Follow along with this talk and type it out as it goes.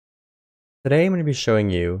Today I'm going to be showing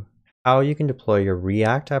you how you can deploy your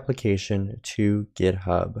React application to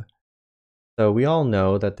GitHub. So we all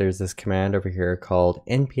know that there's this command over here called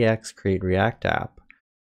npx create react app.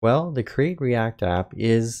 Well, the create react app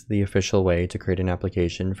is the official way to create an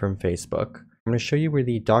application from Facebook. I'm going to show you where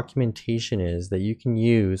the documentation is that you can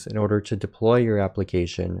use in order to deploy your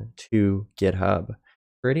application to GitHub.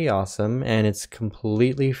 Pretty awesome, and it's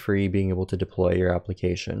completely free being able to deploy your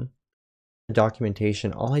application.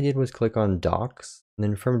 Documentation, all I did was click on docs, and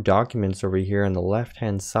then from documents over here on the left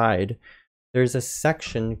hand side there's a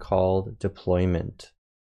section called deployment.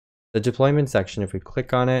 The deployment section, if we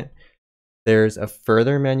click on it, there's a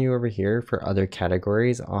further menu over here for other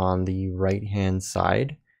categories on the right hand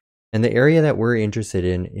side, and the area that we're interested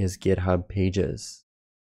in is GitHub Pages.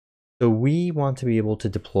 So we want to be able to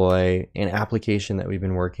deploy an application that we've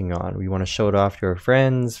been working on. We want to show it off to our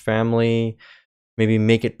friends, family, maybe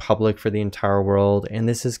make it public for the entire world, and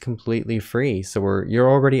this is completely free. So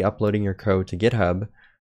you're already uploading your code to GitHub.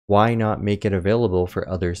 Why not make it available for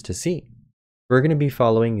others to see? We're going to be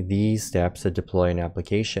following these steps to deploy an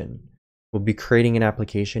application. We'll be creating an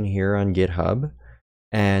application here on GitHub,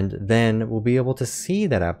 and then we'll be able to see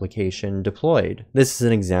that application deployed. This is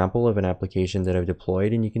an example of an application that I've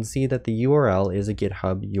deployed, and you can see that the URL is a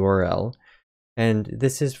GitHub URL, and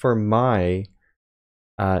this is for my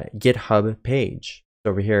GitHub page.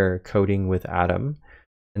 So over here, coding with Adam,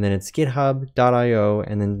 and then it's github.io,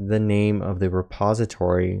 and then the name of the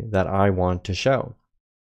repository that I want to show.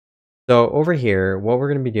 So over here, what we're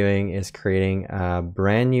going to be doing is creating a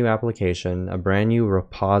brand new application, a brand new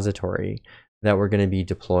repository that we're going to be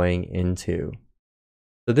deploying into.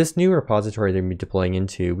 So this new repository that we're going to be deploying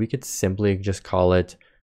into, we could simply just call it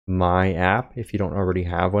my app if you don't already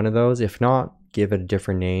have one of those. If not, give it a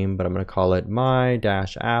different name, but I'm going to call it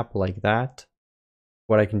my-app like that.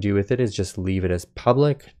 What I can do with it is just leave it as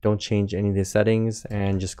public, don't change any of the settings,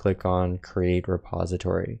 and just click on create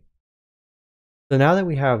repository. So now that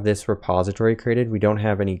we have this repository created, we don't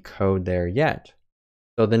have any code there yet.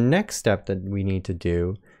 So the next step that we need to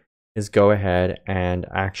do is go ahead and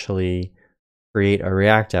actually create a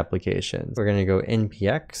React application. We're going to go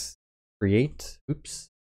npx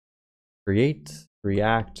create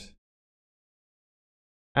React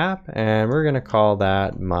app, and we're going to call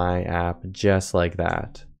that my app, just like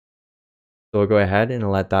that. So we'll go ahead and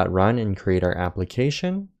let that run and create our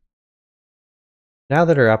application. Now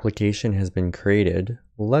that our application has been created,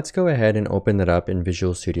 let's go ahead and open that up in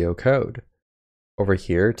Visual Studio Code. Over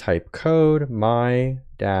here, type code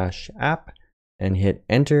my-app and hit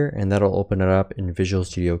enter, and that'll open it up in Visual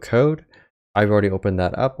Studio Code. I've already opened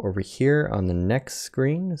that up over here on the next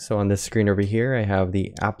screen. So on this screen over here, I have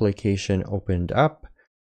the application opened up.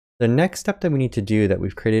 The next step that we need to do, that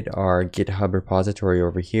we've created our GitHub repository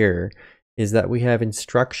over here, is that we have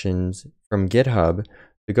instructions from GitHub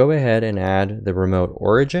to go ahead and add the remote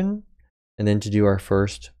origin, and then to do our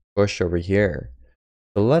first push over here.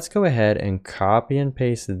 So let's go ahead and copy and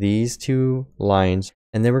paste these two lines,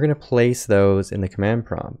 and then we're going to place those in the command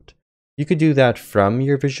prompt. You could do that from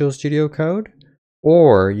your Visual Studio Code,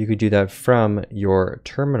 or you could do that from your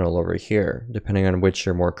terminal over here, depending on which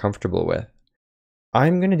you're more comfortable with.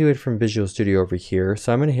 I'm going to do it from Visual Studio over here,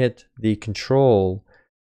 so I'm going to hit the Control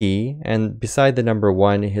key, and beside the number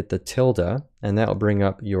 1, hit the tilde, and that will bring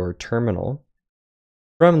up your terminal.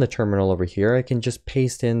 From the terminal over here, I can just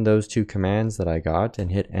paste in those two commands that I got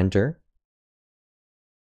and hit enter.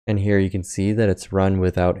 And here you can see that it's run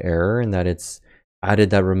without error, and that it's added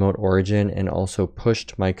that remote origin and also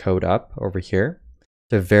pushed my code up over here.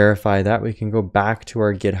 To verify that, we can go back to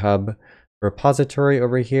our GitHub repository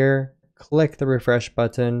over here, click the refresh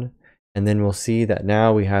button, and then we'll see that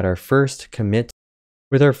now we had our first commit.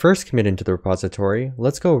 With our first commit into the repository,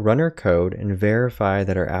 let's go run our code and verify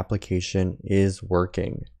that our application is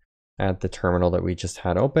working. At the terminal that we just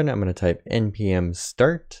had open, I'm going to type npm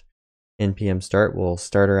start. npm start will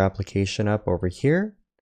start our application up over here.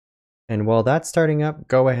 And while that's starting up,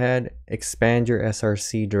 go ahead, expand your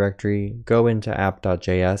src directory, go into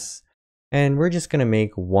app.js, and we're just going to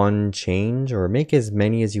make one change, or make as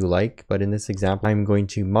many as you like, but in this example, I'm going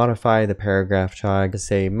to modify the paragraph tag to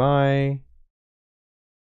say my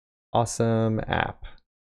awesome app.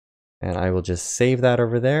 And I will just save that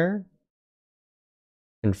over there,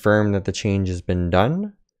 confirm that the change has been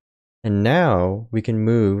done, and now we can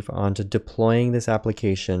move on to deploying this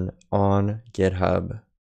application on GitHub.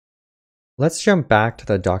 Let's jump back to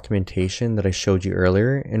the documentation that I showed you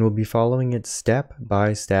earlier, and we'll be following it step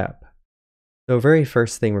by step. So very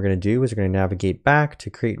first thing we're going to do is we're going to navigate back to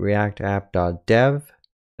create reactapp.dev,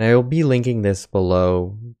 and I will be linking this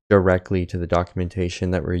below directly to the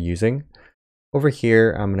documentation that we're using. Over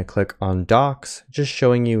here, I'm going to click on Docs, just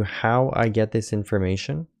showing you how I get this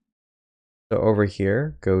information. So over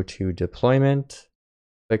here, go to Deployment,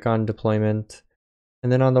 click on Deployment, and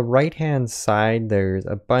then on the right-hand side, there's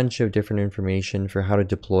a bunch of different information for how to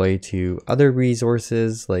deploy to other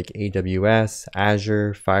resources like AWS,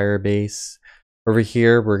 Azure, Firebase. Over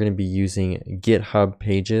here, we're going to be using GitHub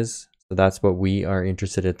Pages. So that's what we are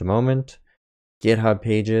interested in at the moment. GitHub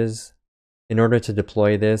Pages. In order to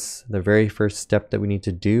deploy this, the very first step that we need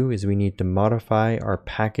to do is we need to modify our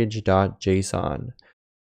package.json.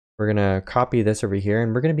 We're going to copy this over here,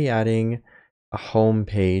 and we're going to be adding a home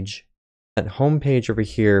page. That home page over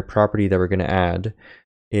here property that we're going to add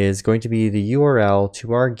is going to be the URL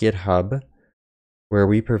to our GitHub, where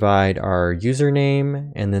we provide our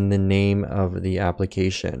username and then the name of the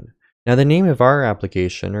application. Now the name of our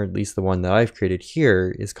application, or at least the one that I've created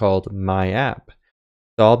here, is called My App.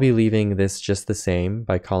 So I'll be leaving this just the same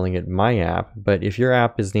by calling it My App, but if your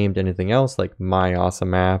app is named anything else like My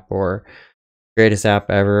Awesome App or Greatest App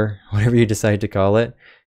Ever, whatever you decide to call it,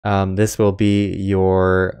 this will be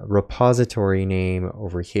your repository name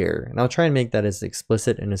over here. And I'll try and make that as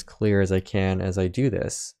explicit and as clear as I can as I do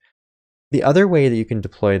this. The other way that you can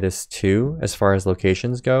deploy this too, as far as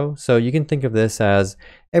locations go, so you can think of this as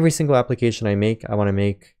every single application I make, I want to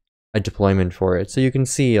make a deployment for it. So you can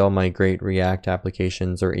see all my great React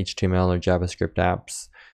applications or HTML or JavaScript apps.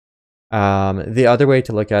 The other way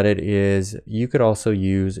to look at it is you could also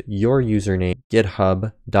use your username,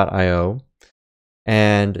 github.io,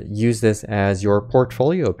 and use this as your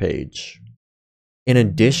portfolio page. In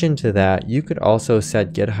addition to that, you could also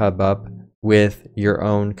set GitHub up with your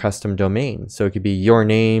own custom domain. So it could be your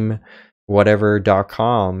name,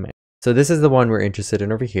 whatever.com. So this is the one we're interested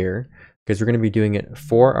in over here, because we're going to be doing it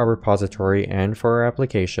for our repository and for our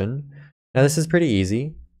application. Now this is pretty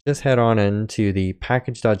easy. Just head on into the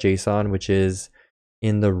package.json, which is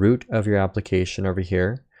in the root of your application over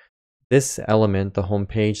here. This element, the home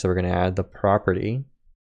page that we're going to add, the property,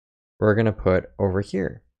 we're going to put over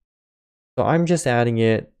here. So I'm just adding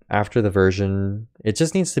it after the version. It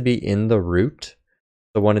just needs to be in the root.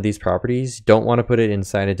 So one of these properties, you don't want to put it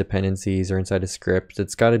inside of dependencies or inside a script.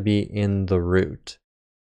 It's got to be in the root,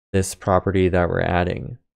 this property that we're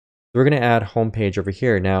adding. So we're going to add homepage over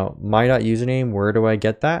here. Now, my.username, where do I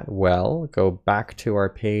get that? Well, go back to our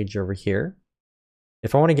page over here.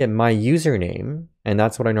 If I want to get my username, and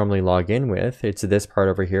that's what I normally log in with, it's this part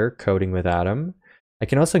over here, coding with Adam. I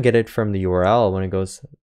can also get it from the URL when it goes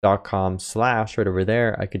 .com/ right over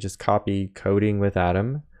there. I could just copy coding with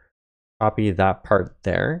Adam, copy that part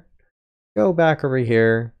there, go back over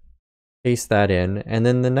here, paste that in, and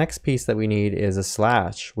then the next piece that we need is a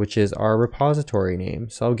 /, which is our repository name.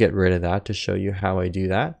 So I'll get rid of that to show you how I do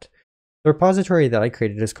that. The repository that I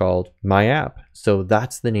created is called My App, so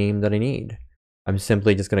that's the name that I need. I'm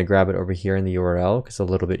simply just going to grab it over here in the URL because it's a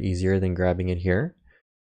little bit easier than grabbing it here.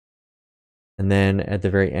 And then at the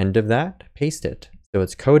very end of that, paste it. So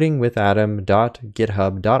it's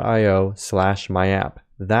codingwithadam.github.io/myapp.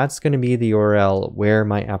 That's going to be the URL where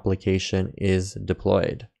my application is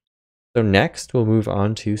deployed. So next, we'll move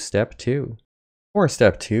on to step 2. For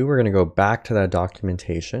step 2, we're going to go back to that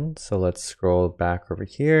documentation. So let's scroll back over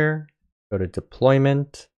here, go to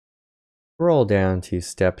deployment, scroll down to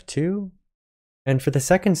step 2. And for the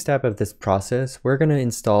second step of this process, we're going to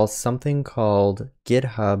install something called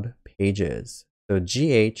GitHub Pages. So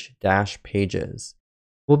gh-pages.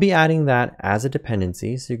 We'll be adding that as a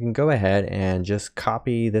dependency, so you can go ahead and just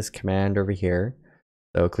copy this command over here.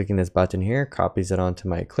 So clicking this button here copies it onto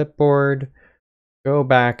my clipboard. Go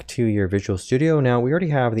back to your Visual Studio. Now we already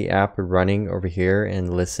have the app running over here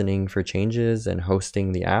and listening for changes and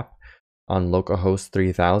hosting the app on localhost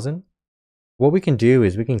 3000. What we can do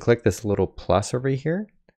is we can click this little plus over here,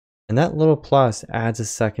 and that little plus adds a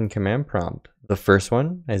second command prompt. The first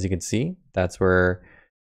one, as you can see, that's where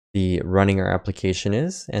the running our application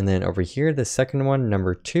is. And then over here, the second one,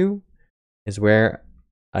 number 2, is where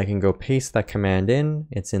I can go paste that command in.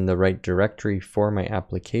 It's in the right directory for my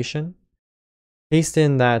application. Paste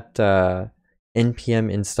in that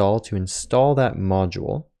npm install to install that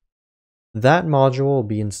module. That module will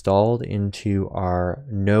be installed into our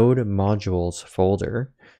node modules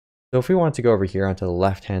folder. So if we want to go over here onto the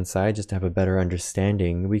left-hand side, just to have a better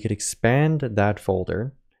understanding, we could expand that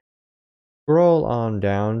folder, scroll on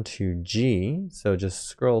down to G. So just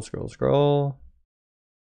scroll.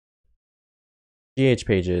 GH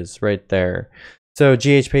Pages right there. So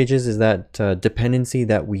GH Pages is that dependency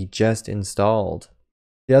that we just installed.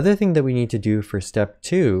 The other thing that we need to do for step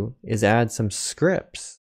 2 is add some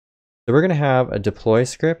scripts. So we're going to have a deploy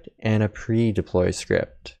script and a pre-deploy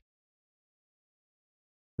script.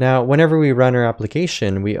 Now, whenever we run our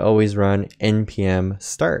application, we always run npm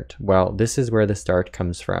start. Well, this is where the start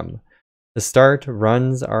comes from. The start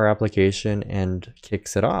runs our application and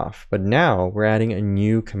kicks it off. But now we're adding a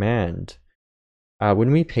new command. When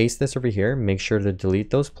we paste this over here, make sure to delete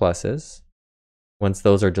those pluses. Once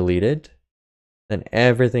those are deleted, then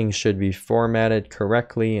everything should be formatted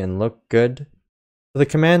correctly and look good. So the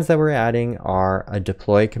commands that we're adding are a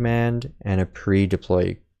deploy command and a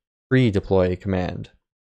pre-deploy command.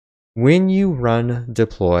 When you run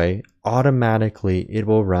deploy, automatically it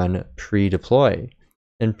will run pre-deploy.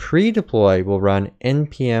 And pre-deploy will run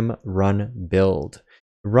npm run build.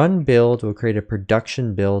 Run build will create a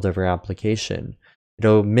production build of our application.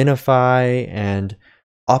 It'll minify and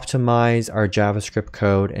optimize our JavaScript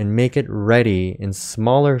code and make it ready in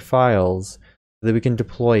smaller files so that we can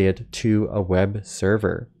deploy it to a web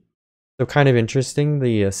server. So kind of interesting,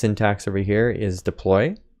 the syntax over here is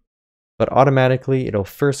deploy, but automatically it'll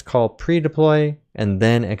first call pre-deploy and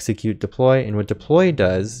then execute deploy. And what deploy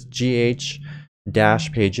does,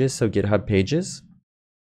 gh-pages, so GitHub Pages,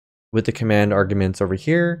 with the command arguments over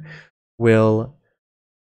here, will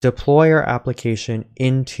deploy our application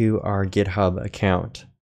into our GitHub account.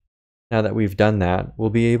 Now that we've done that,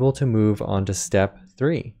 we'll be able to move on to step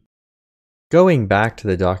 3. Going back to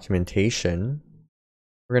the documentation,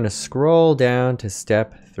 we're going to scroll down to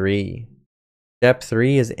step 3. Step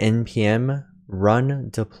 3 is npm run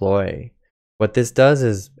deploy. What this does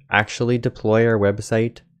is actually deploy our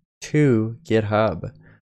website to GitHub.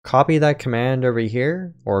 Copy that command over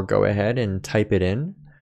here, or go ahead and type it in.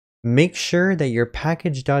 Make sure that your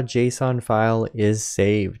package.json file is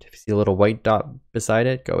saved. If you see a little white dot beside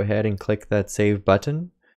it, go ahead and click that save button.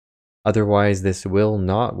 Otherwise, this will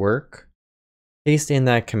not work. Paste in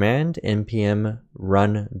that command, npm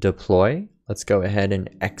run deploy. Let's go ahead and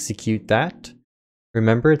execute that.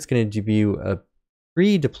 Remember, it's going to give you a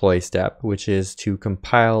pre-deploy step, which is to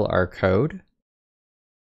compile our code.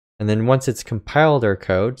 And then once it's compiled our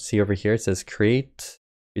code, see over here, it says create.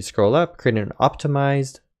 You scroll up, create an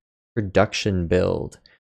optimized production build.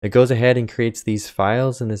 It goes ahead and creates these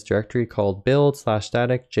files in this directory called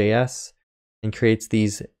build/static.js and creates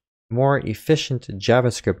these more efficient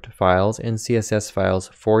JavaScript files and CSS files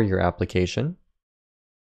for your application.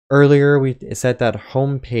 Earlier, we set that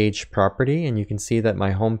homepage property, and you can see that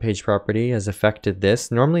my homepage property has affected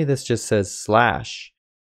this. Normally, this just says /,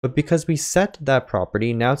 but because we set that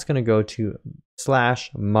property, now it's going to go to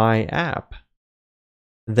 /my_app.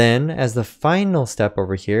 Then, as the final step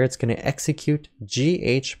over here, it's going to execute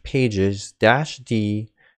gh-pages-d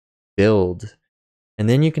build. And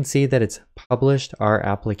then you can see that it's published our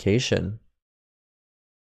application.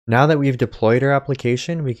 Now that we've deployed our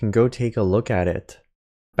application, we can go take a look at it.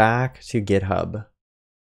 Back to GitHub.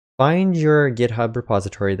 Find your GitHub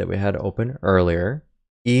repository that we had open earlier.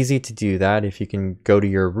 Easy to do that if you can go to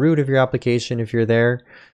your root of your application if you're there.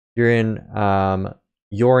 You're in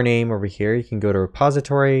your name over here. You can go to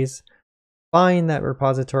repositories, find that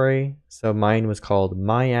repository. So mine was called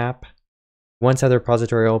my app. Once I have the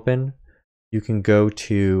repository open, you can go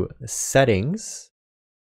to settings,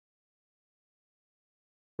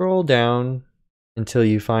 scroll down until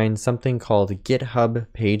you find something called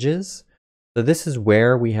GitHub Pages. So this is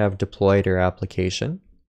where we have deployed our application.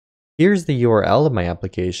 Here's the URL of my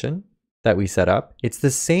application that we set up. It's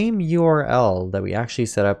the same URL that we actually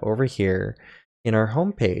set up over here in our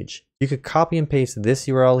homepage. You could copy and paste this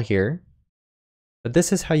URL here, but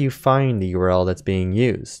this is how you find the URL that's being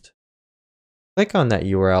used. Click on that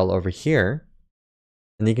URL over here,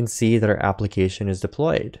 and you can see that our application is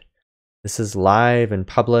deployed. This is live and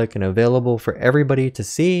public and available for everybody to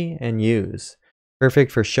see and use.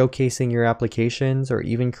 Perfect for showcasing your applications or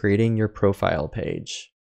even creating your profile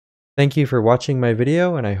page. Thank you for watching my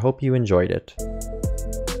video, and I hope you enjoyed it.